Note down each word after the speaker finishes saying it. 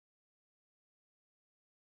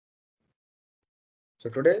So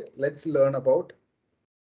today let's learn about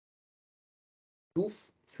two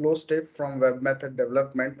flow steps from web method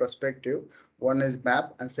development perspective. One is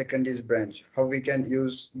map and second is branch. How we can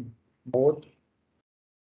use both.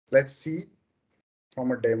 Let's see from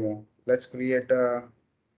a demo. Let's create a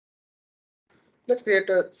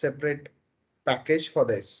separate package for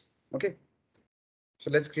this. Okay. So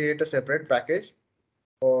let's create a separate package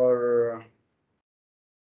for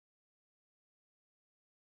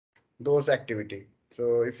those activity.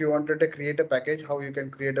 So if you wanted to create a package, how you can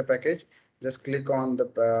create a package? Just click on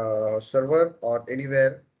the server or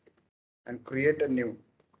anywhere and create a new.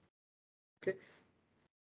 Okay.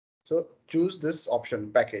 So choose this option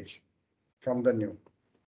package from the new.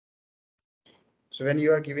 So when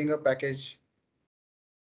you are giving a package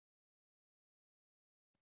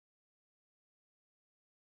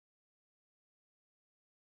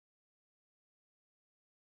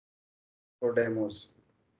for demos,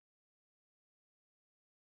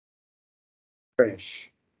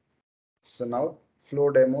 finish. So now flow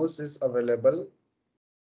demos is available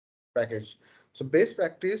package. So base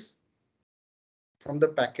practice from the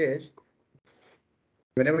package,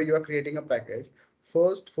 whenever you are creating a package,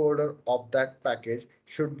 first folder of that package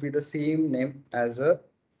should be the same name as a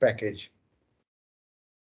package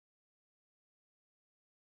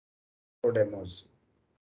for demos.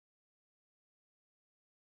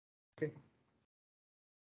 Okay.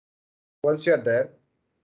 Once you are there,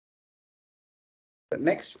 the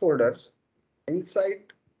next folders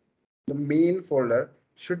inside the main folder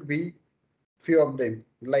should be few of them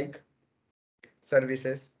like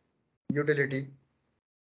services, utility,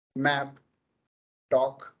 map,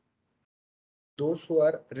 doc, those who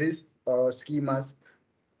are schemas.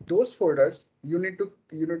 Those folders you need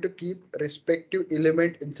to keep respective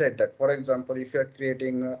element inside that. For example, if you are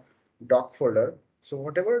creating a doc folder, so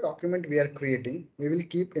whatever document we are creating, we will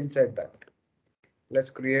keep inside that. Let's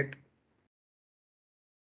create.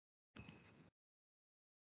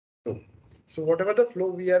 So whatever the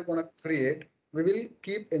flow we are going to create, we will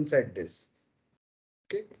keep inside this.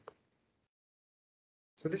 Okay.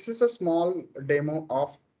 So this is a small demo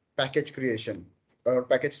of package creation or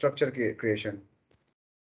package structure creation.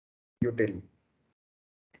 Util.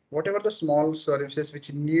 Whatever the small services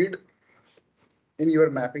which need in your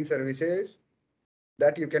mapping services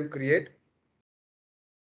that you can create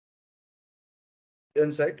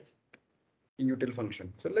inside util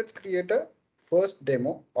function. So let's create a first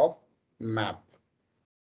demo of map.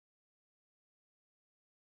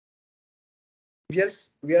 We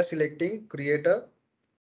are selecting create a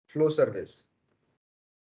flow service.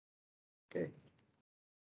 Okay.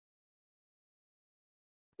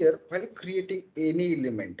 Here, while creating any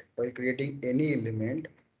element,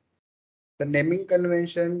 the naming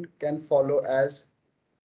convention can follow as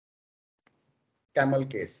camel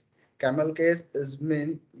case. Camel case is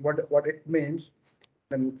mean what it means.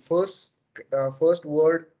 Then first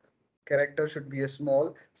word character should be a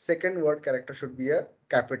small, second word character should be a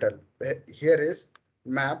capital. Here is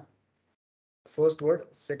map, first word,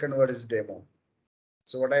 second word is demo.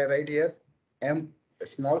 So what I write here, M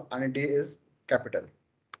small and D is capital.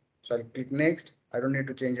 So I'll click next. I don't need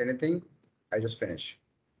to change anything. I just finish.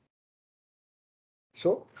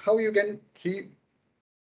 So how you can see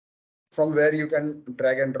from where you can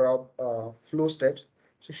drag and drop flow steps.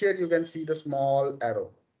 So here you can see the small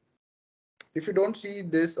arrow. If you don't see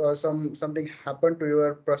this or something happen to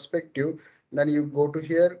your perspective, then you go to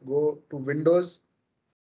here, go to Windows,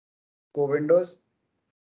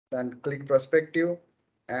 then click perspective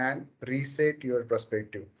and reset your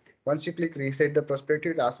perspective. Once you click reset the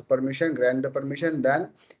perspective, ask permission, grant the permission,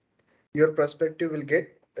 then your perspective will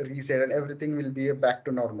get reset and everything will be back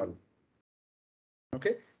to normal.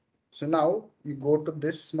 Okay. So now you go to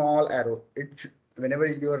this small arrow. Whenever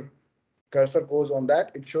your cursor goes on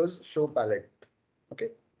that, it shows show palette.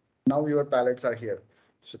 Okay. Now your palettes are here.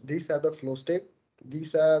 So these are the flow step.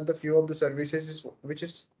 These are the few of the services which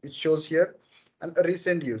it shows here, and a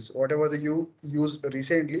recent use. Whatever the you use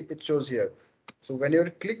recently, it shows here. So when you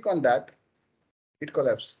click on that, it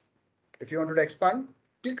collapses. If you want to expand,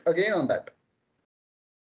 click again on that.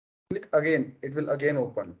 Click again, it will again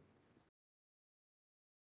open.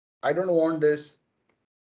 I don't want this.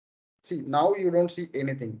 See, now you don't see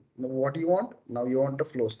anything. Now what you want? Now you want the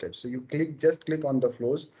flow steps. So you just click on the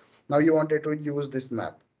flows. Now you wanted to use this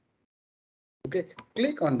map. Okay,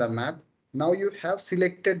 click on the map. Now you have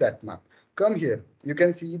selected that map. Come here. You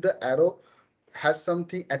can see the arrow has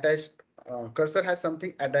something attached. Cursor has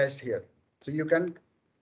something attached here. So you can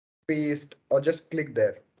paste or just click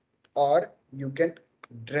there, or you can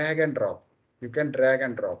drag and drop. You can drag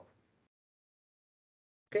and drop.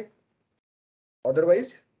 Okay.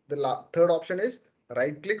 Otherwise, the third option is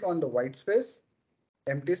right click on the white space,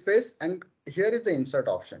 empty space, and here is the insert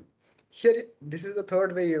option. Here, this is the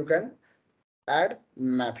third way you can add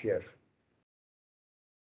map here.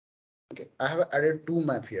 Okay, I have added two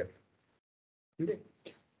map here. Okay,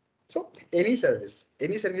 so any service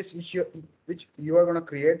which you are going to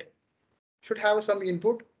create should have some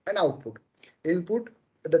input and output. Input,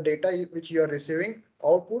 the data which you are receiving.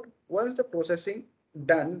 Output, once the processing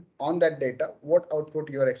done on that data, what output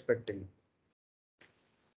you are expecting.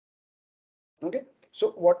 Okay,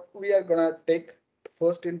 so what we are gonna take,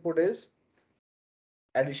 first input is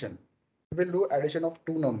addition. We will do addition of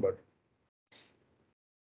two number.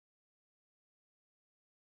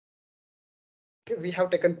 Okay, we have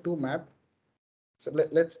taken two map. So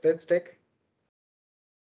let's take,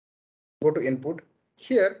 go to input.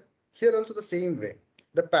 Here also the same way.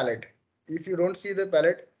 The palette. If you don't see the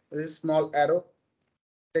palette, this small arrow.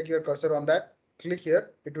 Take your cursor on that. Click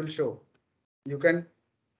here. It will show. You can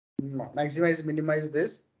maximize, minimize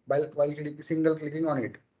this while single clicking on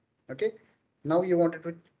it. Okay. Now you wanted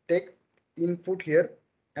to take input here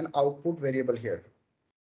and output variable here.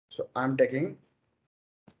 So I'm taking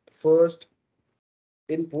first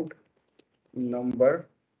input number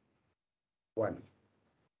 1,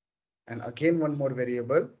 and again one more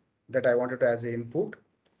variable that I wanted to as a input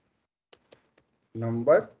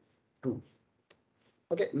number 2.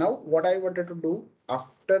 Okay, now what I wanted to do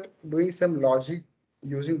after doing some logic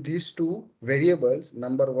using these two variables,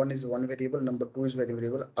 number 1 is one variable, number 2 is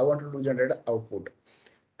variable, I wanted to generate an output.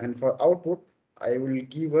 And for output, I will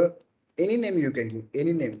give any name you can give,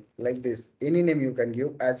 any name like this, any name you can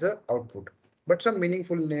give as a output, but some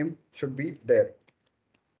meaningful name should be there.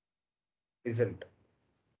 Result.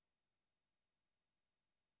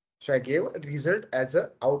 So I gave a result as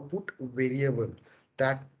a output variable.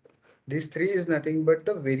 That these three is nothing but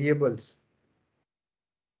the variables.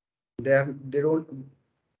 They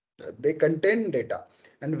contain data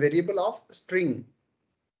and variable of string.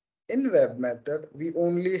 In web method, we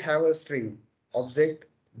only have a string, object,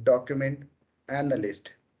 document, and a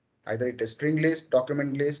list. Either it is string list,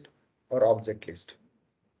 document list, or object list.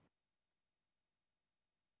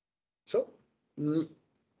 So,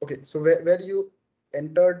 okay, so where you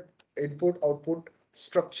entered input output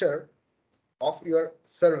structure of your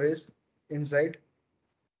service inside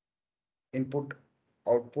input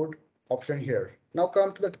output option here. Now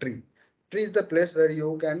come to the tree. Tree is the place where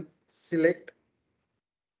you can select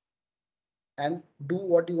and do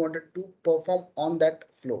what you wanted to perform on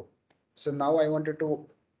that flow. So now I wanted to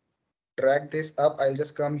drag this up. I'll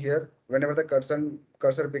just come here. Whenever the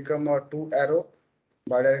cursor become a two arrow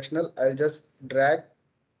bidirectional, I'll just drag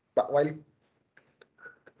while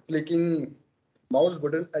clicking mouse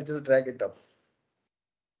button. I'll just drag it up.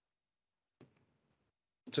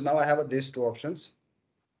 So now I have these two options.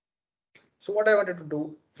 So what I wanted to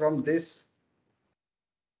do from this,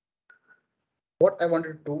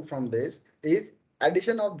 is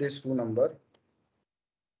addition of these two number.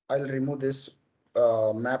 I'll remove this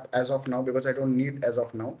map as of now because I don't need as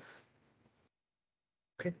of now.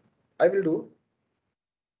 Okay, I will do.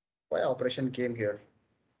 Why operation came here?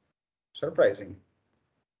 Surprising.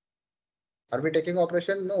 Are we taking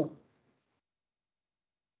operation? No,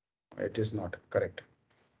 it is not correct.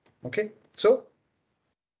 Okay, so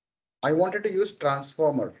I wanted to use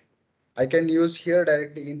transformer. I can use here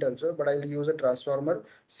directly int also, but I will use a transformer.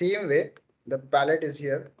 Same way, the palette is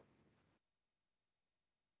here.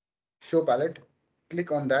 Show palette.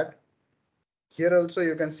 Click on that. Here also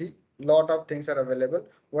you can see lot of things are available.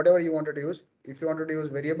 Whatever you wanted to use. If you wanted to use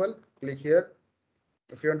variable, click here.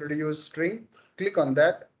 If you wanted to use string, click on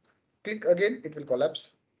that. Click again, it will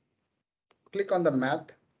collapse. Click on the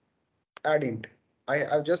math, add int.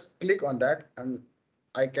 I'll just click on that and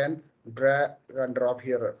I can drag and drop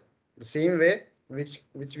here. The same way which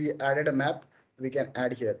we added a map, we can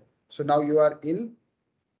add here. So now you are in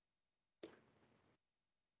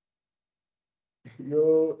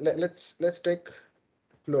let's take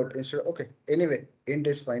float instead. Okay, anyway, int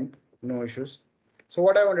is fine, no issues. So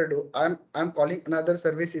what I want to do, I'm calling another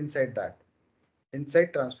service inside that.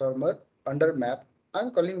 Inside transformer under map,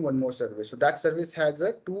 I'm calling one more service. So that service has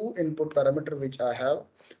a two input parameter which I have.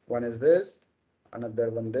 One is this, another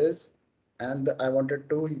one this, and I wanted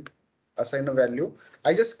to assign a value.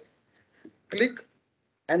 I just click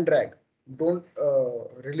and drag. Don't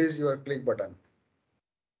release your click button.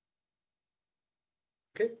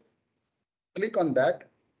 Okay, click on that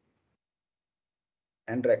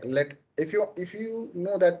and drag. If you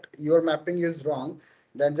know that your mapping is wrong,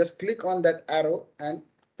 then just click on that arrow and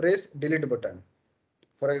press delete button.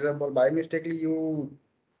 For example, by mistakenly you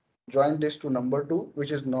join this to number 2,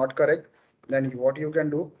 which is not correct. Then what you can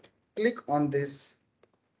do, click on this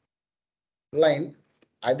line,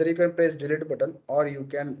 either you can press delete button or you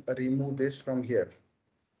can remove this from here.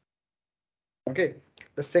 Okay.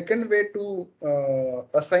 The second way to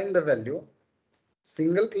assign the value,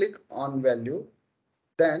 single click on value,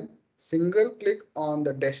 then single click on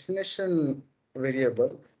the destination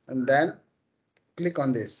variable, and then click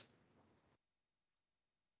on this.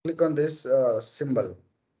 Click on this symbol.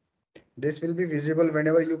 This will be visible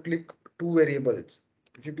whenever you click two variables.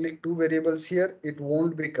 If you click two variables here, it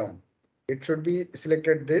won't become. It should be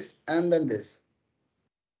selected this and then this.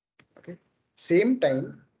 Okay. Same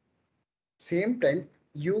time,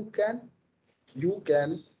 you can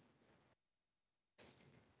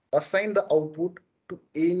assign the output to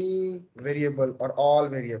any variable or all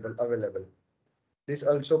variable available. This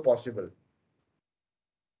also possible.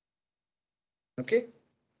 Okay.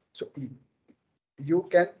 So you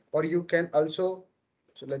can, or you can also,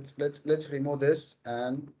 so let's remove this,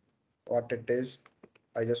 and what it is,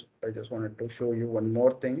 I just wanted to show you one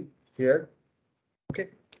more thing here. Okay,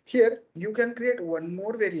 here you can create one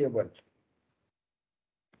more variable.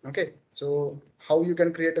 Okay, so how you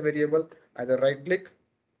can create a variable? Either right click,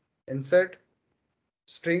 insert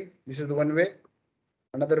string, this is the one way.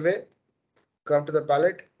 Another way, come to the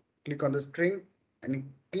palette, click on the string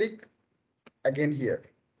and click again here.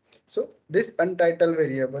 So this untitled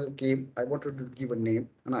variable came, I wanted to give a name,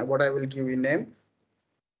 and what I will give a name,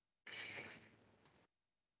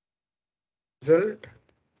 result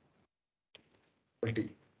multi.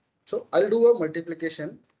 So I'll do a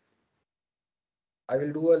multiplication. I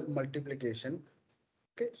will do a multiplication.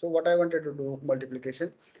 Okay, so what I wanted to do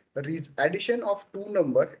multiplication, addition of two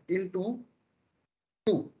number into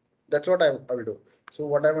two. That's what I will do. So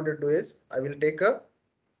what I want to do is I will take a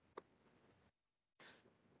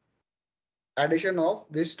addition of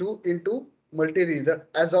these two into multi-result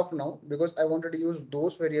as of now, because I wanted to use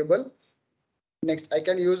those variable. Next, I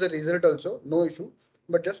can use a result also, no issue,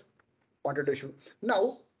 but just wanted to show.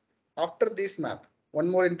 Now, after this map, one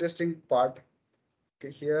more interesting part.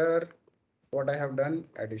 Okay, here what I have done,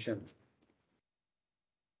 addition.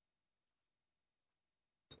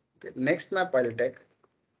 Okay, next map I'll take.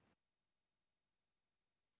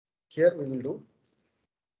 Here we will do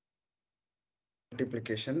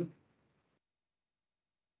multiplication.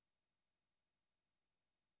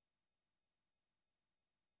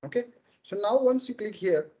 Okay, so now once you click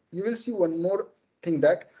here, you will see one more thing,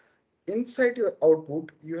 that inside your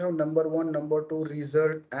output you have number one, number two,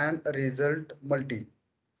 result and a result multi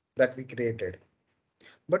that we created.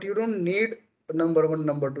 But you don't need number one,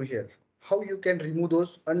 number two here. How you can remove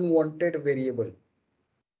those unwanted variable?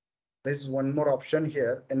 There is one more option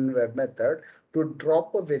here in web method to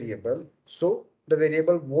drop a variable, so the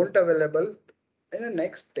variable won't available in the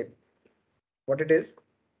next step. What it is?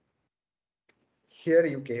 Here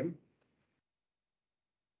you came.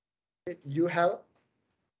 You have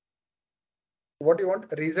what you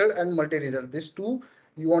want, result and multi-result. These two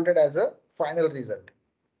you wanted as a final result.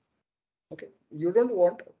 Okay, you don't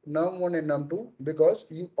want num1 and num2 because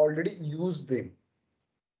you already use them.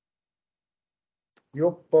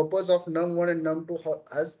 Your purpose of num1 and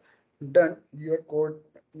num2 has done, your code,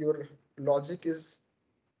 your logic is,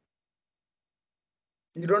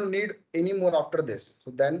 you don't need any more after this.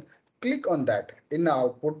 So then click on that in the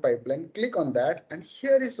output pipeline, click on that, and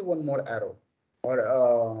here is one more arrow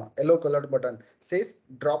or yellow colored button says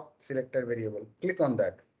drop selected variable. Click on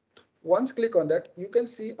that. Once click on that, you can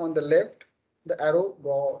see on the left the arrow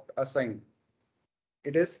got assigned.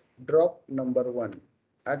 It is drop number one.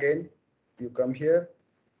 Again, you come here,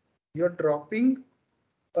 you're dropping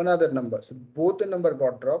another number. So both the number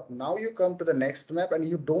got dropped. Now you come to the next map and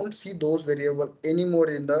you don't see those variable anymore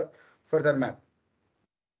in the further map.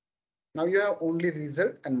 Now you have only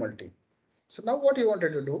result and multi. So now what you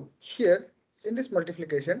wanted to do here in this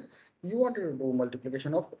multiplication, you wanted to do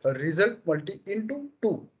multiplication of a result multi into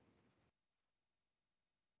 2.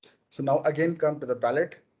 So now again come to the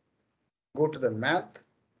palette, go to the math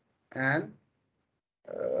and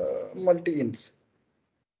multi-ints.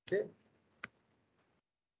 Okay.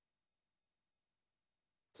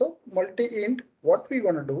 So multi-int, what we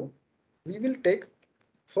gonna do? We will take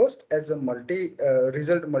first as a multi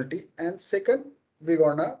result multi, and second we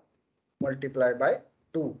gonna multiply by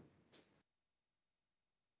 2.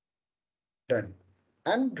 Done.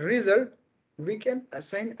 And result, we can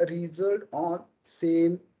assign a result on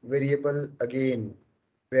same variable again.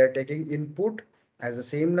 We are taking input as the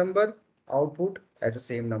same number, output as the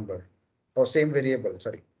same number or same variable,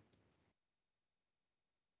 sorry.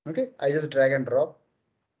 Okay, I just drag and drop.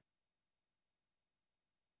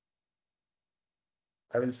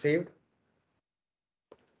 I will save.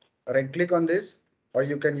 Right click on this, or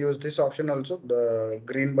you can use this option also, the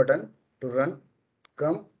green button. to run,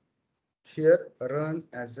 come here, run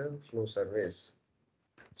as a flow service.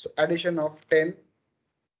 So addition of 10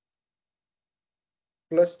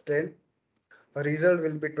 plus 10, a result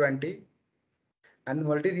will be 20 and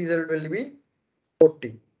multi-result will be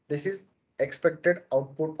 40. This is expected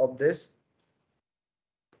output of this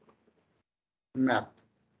map.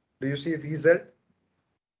 Do you see result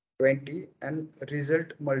 20 and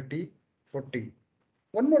result multi 40?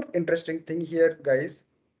 One more interesting thing here, guys.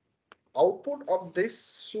 Output of this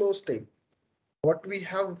slow step, what we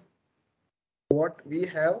have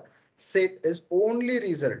set is only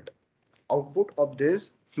result. Output of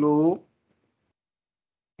this flow,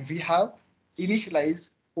 we have initialized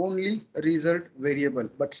only result variable,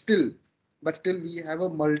 but still we have a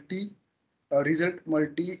multi result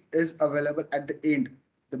multi is available at the end.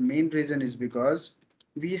 The main reason is because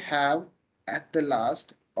we have at the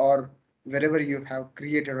last or wherever you have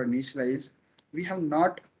created or initialized, we have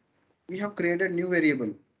not we have created new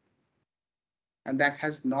variable and that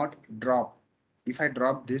has not dropped. If I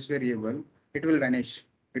drop this variable, it will vanish.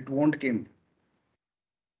 It won't came.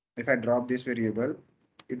 If I drop this variable,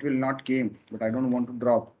 it will not came, but I don't want to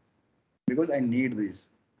drop because I need this.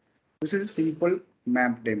 This is a simple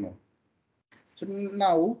map demo. So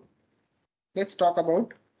now let's talk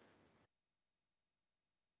about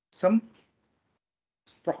some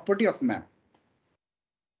property of map.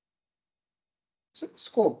 So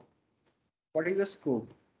scope. What is the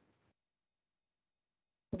scope?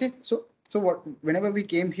 Okay, so what whenever we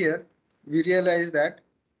came here, we realized that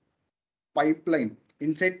pipeline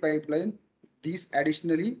inside pipeline, these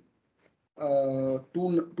additionally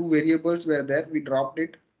two variables were there. We dropped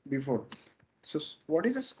it before. So what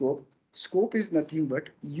is the scope? Scope is nothing but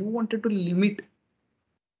you wanted to limit.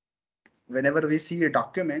 Whenever we see a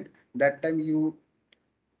document, that time you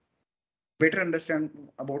better understand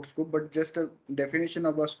about scope, but just a definition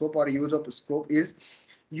of a scope or use of scope is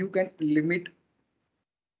you can limit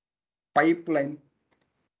pipeline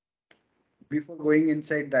before going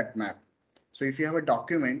inside that map. So if you have a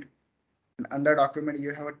document and under document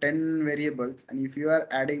you have a 10 variables, and if you are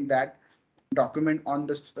adding that document on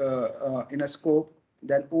this in a scope,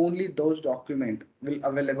 then only those document will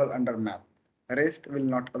available under map, rest will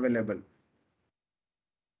not available.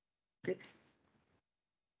 Okay,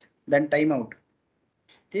 then timeout.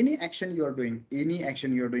 Any action you are doing,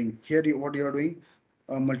 here what you are doing,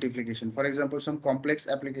 multiplication. For example, some complex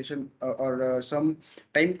application or some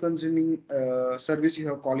time consuming service you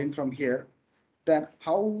have calling from here, then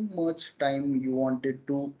how much time you wanted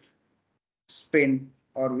to spend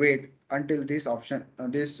or wait until this option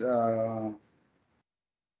this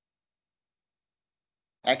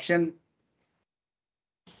action,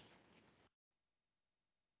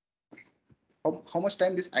 how much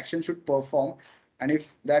time this action should perform, and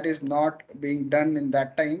if that is not being done in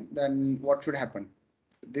that time, then what should happen.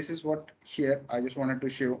 This is what here I just wanted to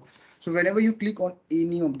show. So whenever you click on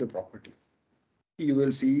any of the property, you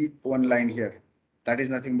will see one line here, that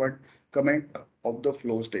is nothing but comment of the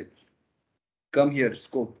flow step. Come here,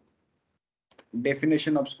 scope,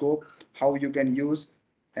 definition of scope, how you can use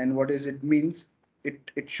and what is it means,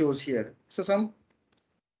 it shows here. So some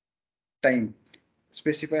time,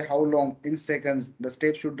 specify how long in seconds the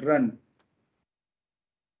step should run.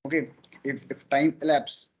 Okay, if time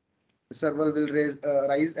elapse, the server will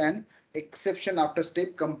rise an exception after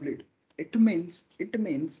step complete. It means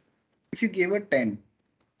if you gave a 10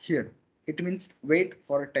 here, it means wait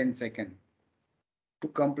for a 10 second to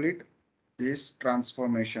complete this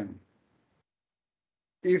transformation.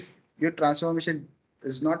 If your transformation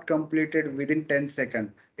is not completed within 10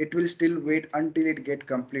 seconds, it will still wait until it get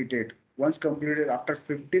completed. Once completed after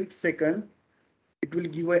 15th second, it will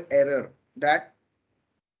give an error, that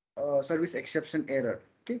service exception error.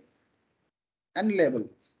 Okay, and label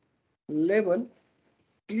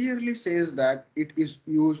clearly says that it is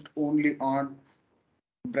used only on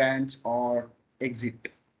branch or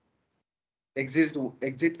exit.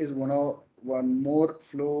 Exit is one more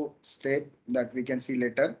flow step that we can see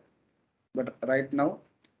later, but right now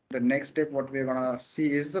the next step what we're gonna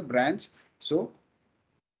see is the branch. So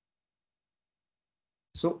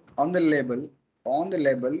on the label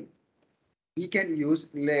we can use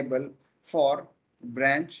label for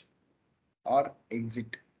branch or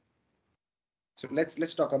exit. So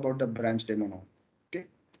let's talk about the branch demo now. Okay,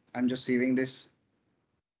 I'm just saving this.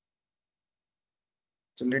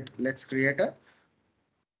 So let's create a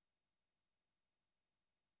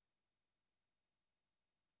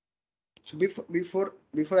so before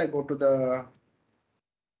I go to the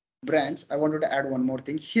branch, I wanted to add one more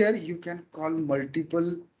thing. Here you can call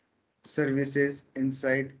multiple services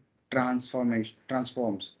inside transforms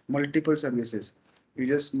multiple services. You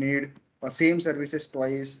just need same services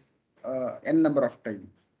twice, n number of time.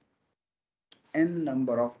 N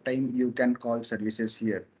number of time you can call services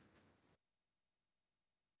here.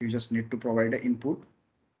 You just need to provide an input,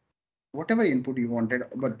 whatever input you wanted,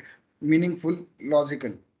 but meaningful,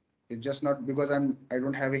 logical. It's just not because I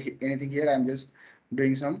don't have anything here. I'm just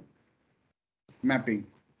doing some mapping.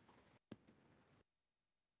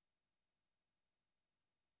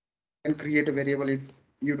 And create a variable if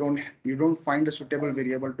you don't find a suitable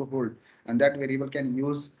variable to hold, and that variable can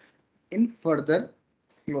use in further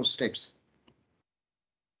flow steps.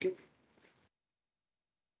 Okay.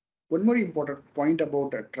 One more important point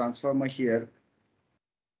about a transformer here.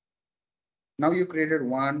 Now you created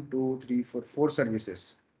one, two, three, four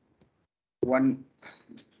services. One,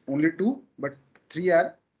 only two, but three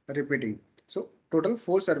are repeating. So total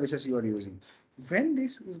four services you are using. When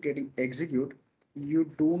this is getting executed,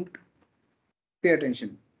 you don't pay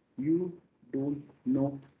attention. You don't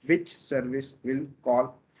know which service will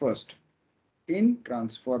call first. In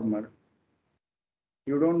transformer,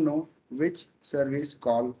 you don't know which service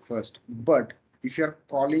call first. But if you are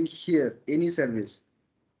calling here any service,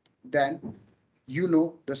 then you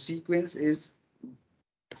know the sequence is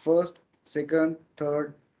first, second,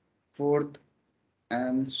 third, fourth,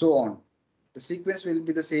 and so on. The sequence will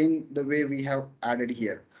be the same the way we have added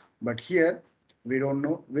here. But here we don't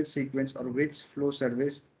know which sequence or which flow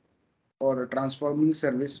service or a transforming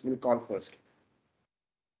service will call first.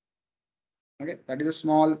 Okay, that is a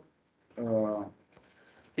small uh,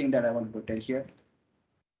 thing that I want to tell here.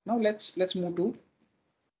 Now let's move to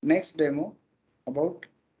next demo about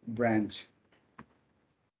branch.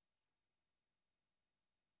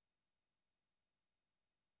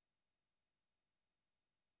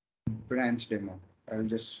 Branch demo. I'll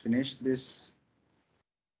just finish this.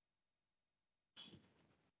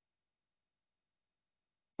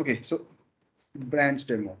 Okay, so branch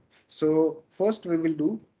demo. So first we will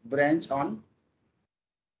do branch on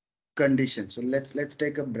condition. So let's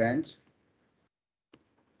take a branch.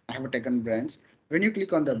 I have taken branch. When you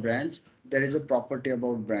click on the branch, there is a property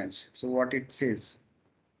about branch. So what it says.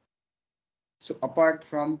 So apart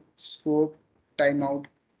from scope, timeout,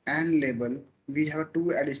 and label, we have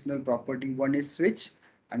two additional property. One is switch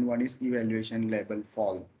and one is evaluation label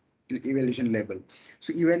fall. Evaluation label.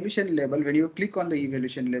 So evaluation label, when you click on the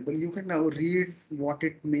evaluation label, you can now read what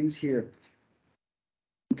it means here.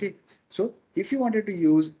 Okay. So if you wanted to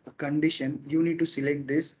use a condition, you need to select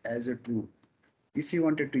this as a true. If you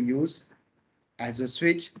wanted to use as a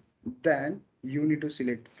switch, then you need to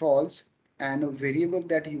select false, and a variable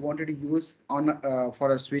that you wanted to use on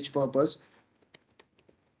for a switch purpose,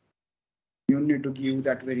 you need to give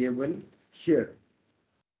that variable here.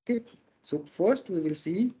 Okay, so first we will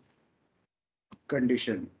see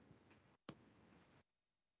condition.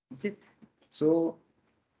 Okay, so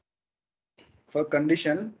for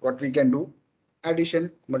condition, what we can do,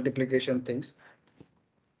 addition, multiplication things.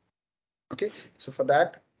 Okay, so for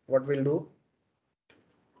that, what we'll do,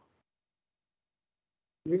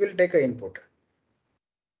 we will take an input.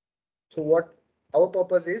 So what our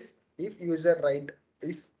purpose is, if user write,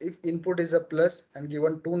 if input is a plus and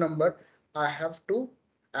given two number, I have to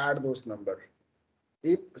add those number.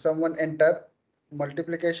 If someone enter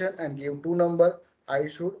multiplication and give two number, I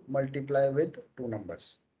should multiply with two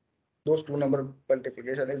numbers. Those two number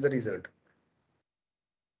multiplication is the result.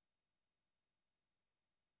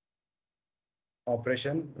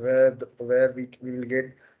 Operation where we will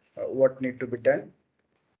get what need to be done.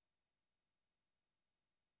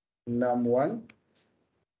 Num1,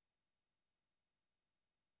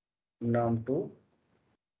 num2,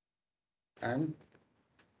 and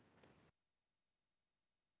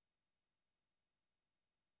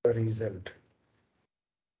the result.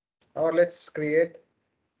 Or let's create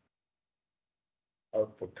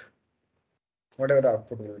output. Whatever the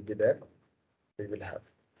output will be there, we will have.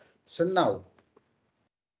 So now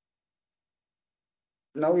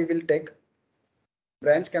we will take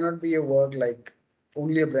branch cannot be a work like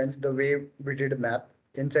only a branch the way we did map.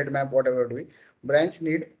 Inside map, whatever do we, branch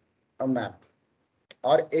need a map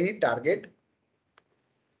or any target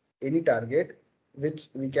which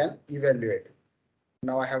we can evaluate.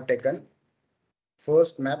 Now I have taken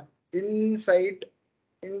first map inside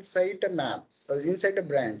a map, inside a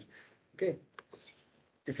branch. Okay,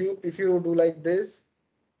 if you do like this,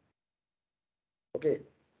 okay,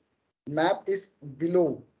 map is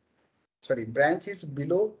below, sorry, branch is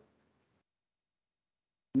below,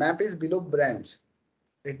 map is below branch.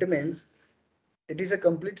 It means it is a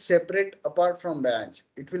complete separate apart from branch.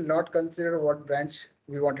 It will not consider what branch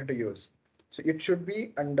we wanted to use. So it should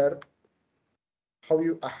be under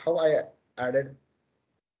how I added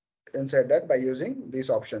inside that by using these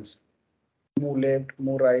options. move left,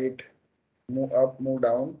 move right, move up, move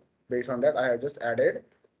down. Based on that, I have just added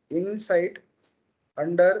inside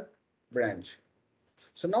under branch.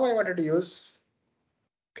 So now I wanted to use,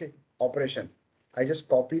 okay, operation. I just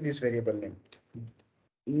copy this variable name.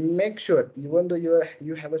 Make sure even though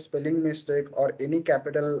you have a spelling mistake or any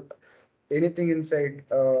capital anything inside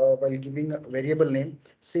while giving a variable name,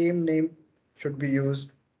 same name should be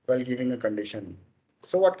used while giving a condition.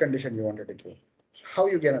 So what condition you wanted to give? How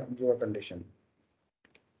you can give a condition?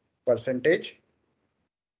 Percentage,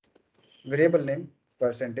 variable name,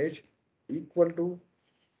 percentage equal to,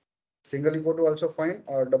 single equal to also fine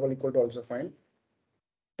or double equal to also fine.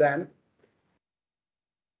 Then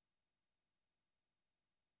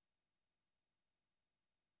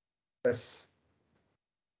yes,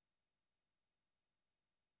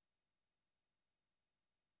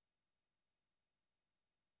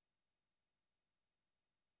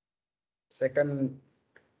 second,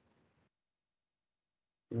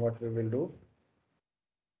 what we will do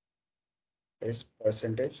is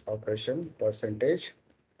percentage operation, percentage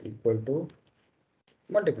equal to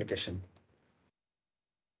multiplication.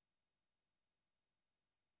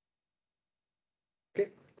 Okay,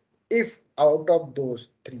 if out of those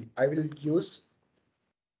three I will use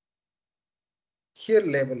here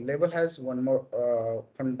label has one more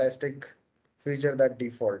fantastic feature, that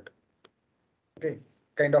default. Okay,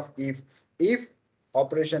 kind of if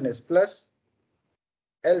operation is plus,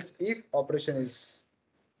 else if operation is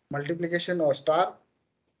multiplication or star,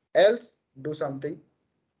 else do something,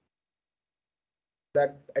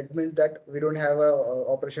 that it means that we don't have a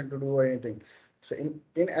operation to do anything. So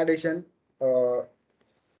in addition,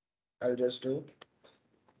 I'll just do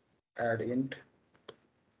add int,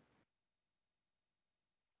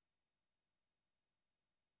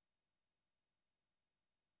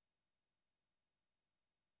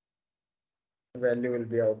 value will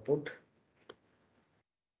be output,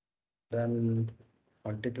 then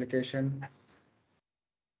multiplication,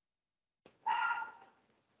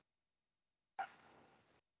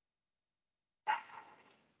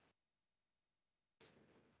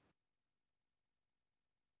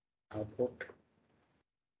 output.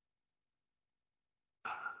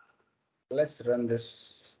 Let's run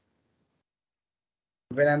this.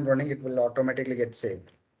 When I'm running, it will automatically get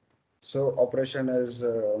saved. So operation is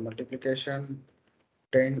multiplication,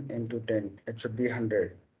 10 into 10. It should be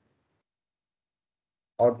 100.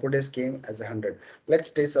 Output is came as 100. Let's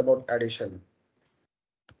test about addition.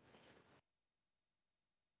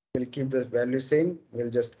 We'll keep the value same. We'll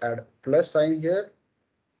just add plus sign here.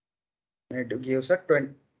 And it gives a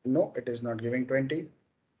 20. No, it is not giving 20.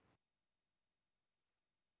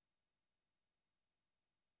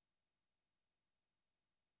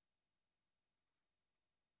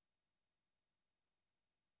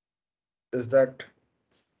 Is that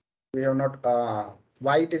we have not,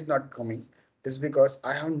 why it is not coming is because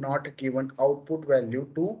I have not given output value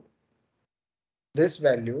to this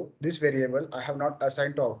value, this variable I have not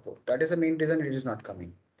assigned to output. That is the main reason it is not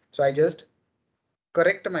coming. So I just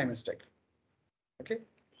correct my mistake. Okay,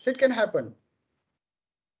 so it can happen.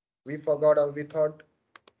 We forgot or we thought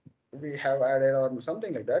we have added or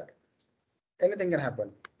something like that. Anything can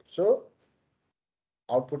happen. So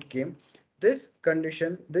output came. This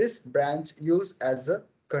condition, this branch used as a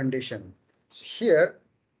condition. So here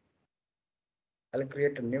I'll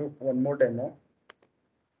create a new one more demo,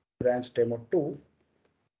 branch demo 2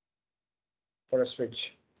 for a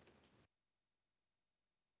switch.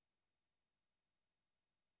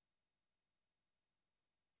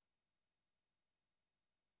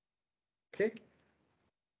 Okay.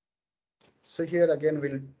 So here again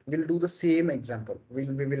we'll do the same example. We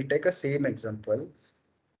will take a same example.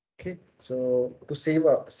 Okay. So to save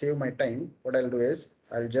my time, what I'll do is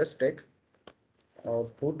I'll just take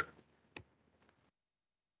output.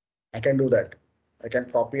 I can do that. I can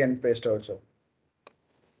copy and paste also.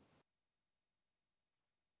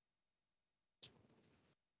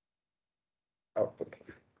 Output.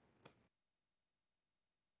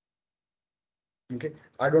 Okay.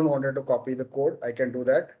 I don't wanted to copy the code. I can do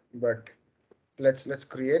that, but let's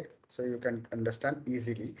create so you can understand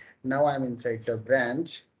easily. Now I'm inside the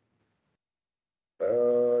branch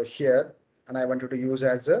here, and I wanted to use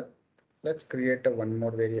as a, let's create a one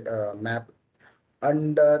more map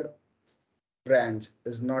under branch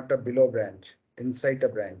is not a below branch, inside the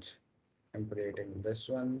branch. I'm creating this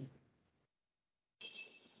one.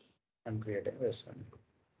 I'm creating this one.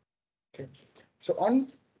 Okay. So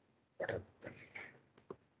on what happened?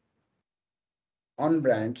 On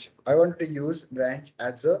branch, I want to use branch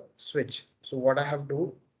as a switch. So what I have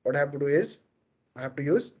to do is I have to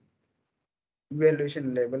use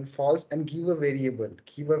evaluation label false and give a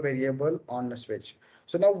variable on a switch.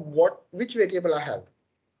 So now which variable I have?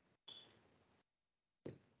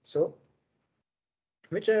 So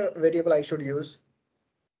which variable I should use?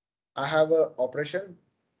 I have a operation,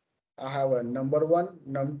 I have a number one,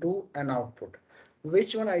 num2 and output.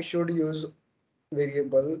 Which one I should use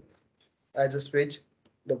variable as a switch?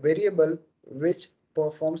 The variable which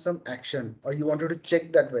performs some action, or you wanted to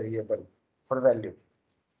check that variable for value.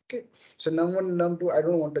 Okay, so num1, num2 I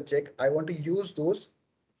don't want to check. I want to use those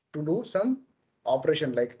to do some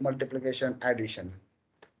operation like multiplication, addition.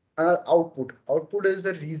 Output is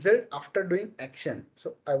the result after doing action.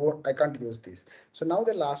 So I can't use this. So now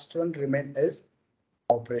the last one remain is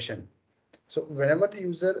operation. So whenever the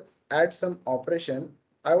user adds some operation,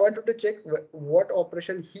 I wanted to check what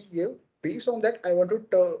operation he gave. Based on that, I want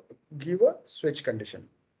to give a switch condition.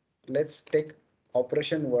 Let's take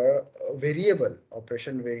operation variable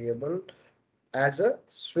as a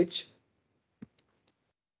switch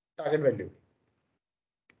target value.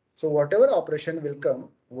 So whatever operation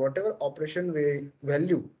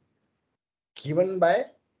value given by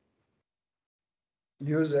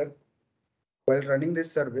user while running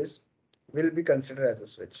this service will be considered as a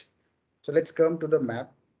switch. So let's come to the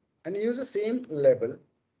map and use the same label.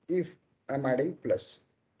 If I'm adding plus,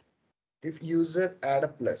 if user add a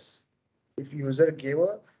plus, if user gave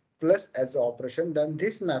a plus as an operation, then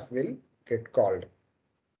this map will get called.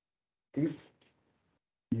 If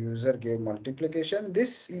user gave multiplication,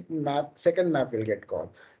 this second map will get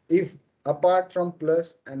called. If apart from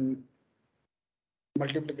plus and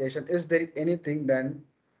multiplication, is there anything, then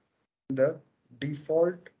the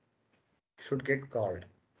default should get called.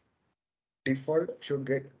 Default should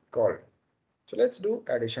get called. So let's do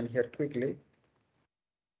addition here quickly.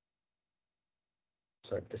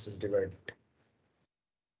 So this is divide.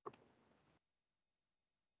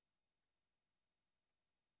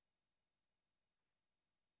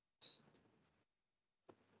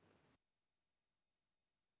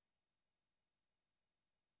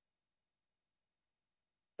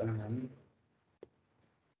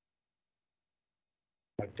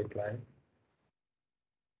 Multiply.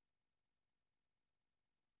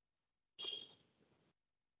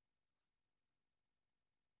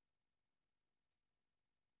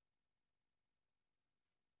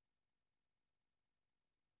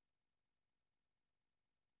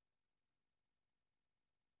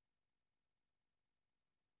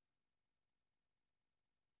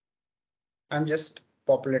 I'm just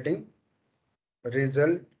populating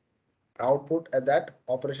result output at that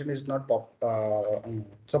operation is not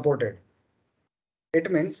supported.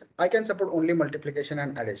 It means I can support only multiplication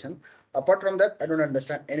and addition. Apart from that, I don't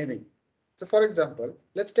understand anything. So for example,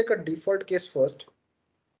 let's take a default case first.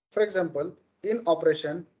 For example, in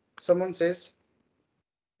operation, someone says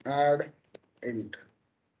add int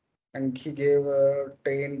and he gave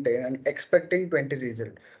 10, 10 and expecting 20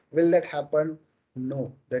 result. Will that happen?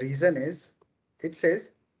 No. The reason is it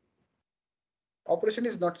says operation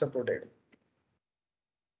is not supported.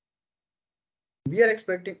 We are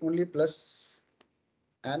expecting only plus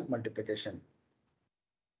and multiplication.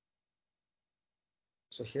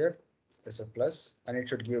 So here is a plus and it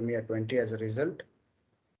should give me a 20 as a result.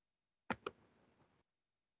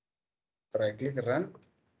 Right click run.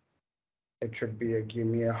 It should be give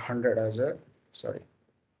me 100 as a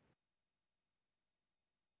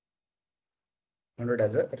 100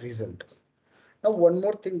 as a result. Now one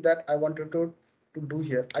more thing that I wanted to do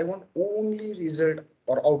here. I want only result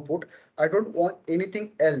or output. I don't want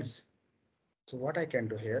anything else. So what I can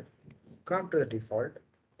do here, come to the default.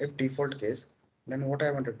 If default case, then what I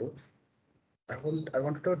want to do, I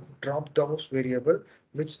wanted to drop those variable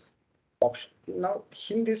which option. Now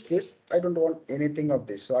in this case, I don't want anything of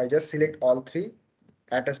this. So I just select all three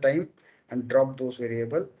at a time and drop those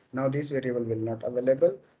variable. Now this variable will not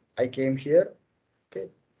available. I came here. Okay.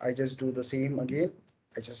 I just do the same again.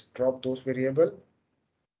 I just drop those variable.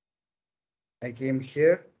 I came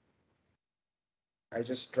here. I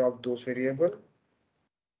just drop those variable.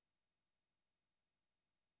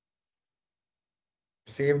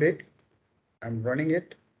 Saved it. I'm running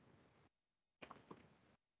it.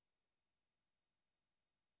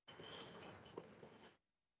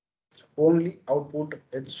 Only output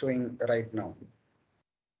is showing right now.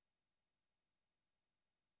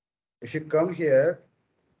 If you come here,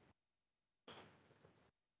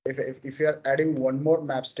 if you are adding one more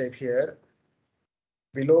map step here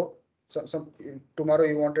below, some tomorrow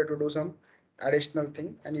you wanted to do some additional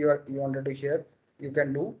thing and you wanted to here, you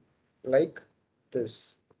can do like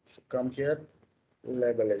this. So come here,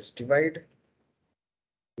 label is divide,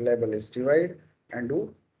 and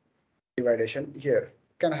do dividation here.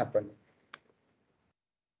 Can happen.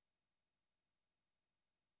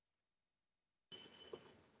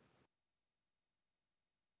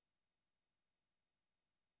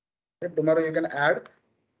 If tomorrow you can add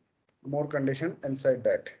more condition inside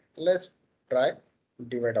that. Let's try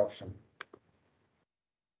divide option.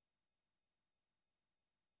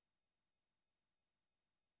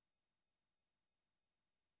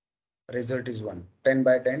 Result is 1. 10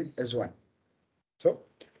 by 10 is 1. So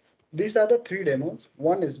these are the three demos.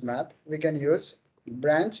 One is map. We can use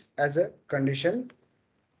branch as a condition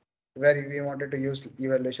where we wanted to use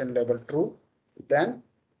evaluation level true. Then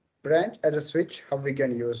branch as a switch, how we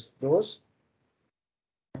can use those.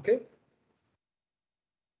 Okay.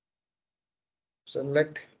 So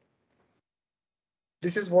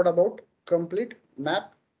this is what about complete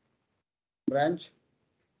map branch.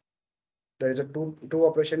 There is a two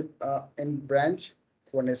operation in branch.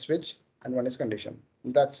 One is switch and one is condition.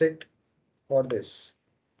 That's it for this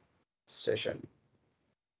session.